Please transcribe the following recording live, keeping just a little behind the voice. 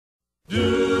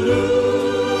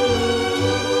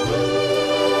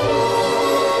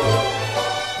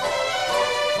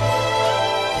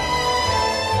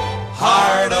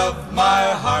Heart of my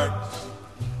heart,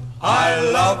 I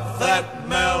love that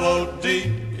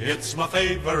melody, it's my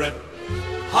favorite.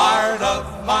 Heart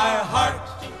of my heart,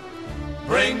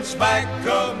 brings back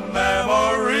a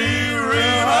memory.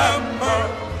 Remember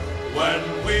when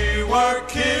we were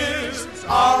kids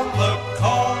on the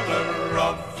corner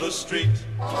of the street.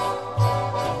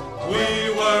 We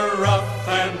were rough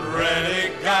and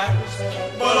ready guys,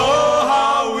 but oh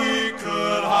how we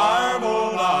could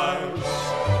harmonize.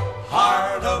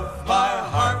 Heart of my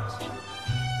heart,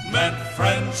 meant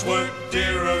friends were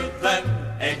dearer than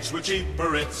eggs were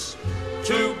cheaper. It's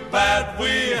too bad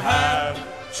we had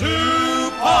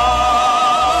to part.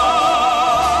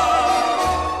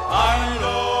 I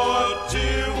know a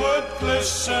tear would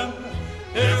glisten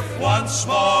if once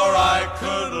more I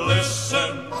could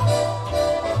listen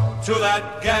to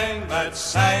that gang that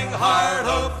sang Heart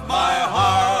of my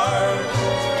heart.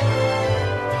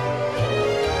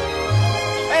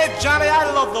 Hey, Johnny,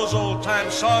 I love those old-time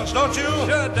songs, don't you?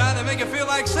 Sure, Don, they make you feel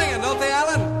like singing, don't they,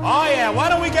 Alan? Oh, yeah. Why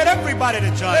don't we get everybody to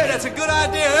join Hey, in? that's a good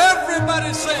idea.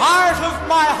 Everybody sing. Heart of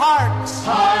my heart.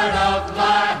 Heart of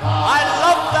my heart, I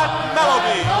love that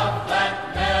melody. love that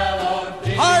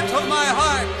melody. Heart of my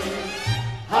heart,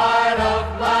 Heart of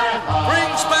my heart,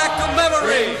 brings back a memory.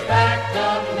 brings back a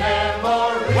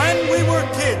memory. When we were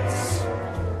kids,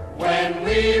 When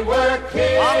we were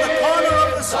kids, on the corner of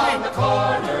the on street, the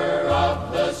corner of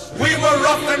the street, We were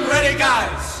rough and ready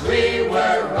guys, we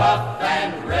were rough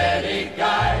and ready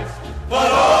guys. but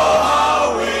oh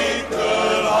how we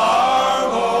could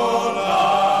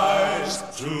harmonize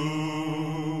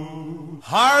too.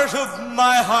 heart of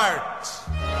my heart.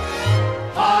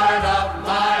 Heart of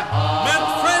my heart, Meant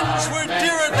friends were meant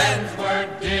dearer than. friends were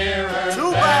dearer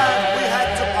Too than. bad we had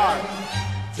to part.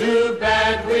 Too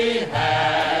bad we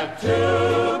had to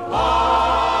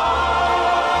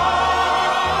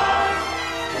part.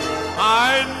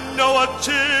 I know a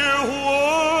tear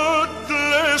would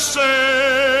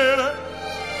glisten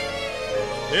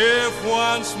if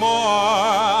once more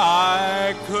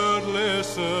I could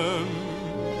listen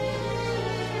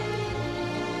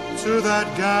To that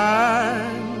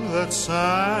gang that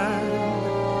sang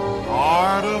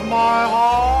Heart of my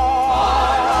heart.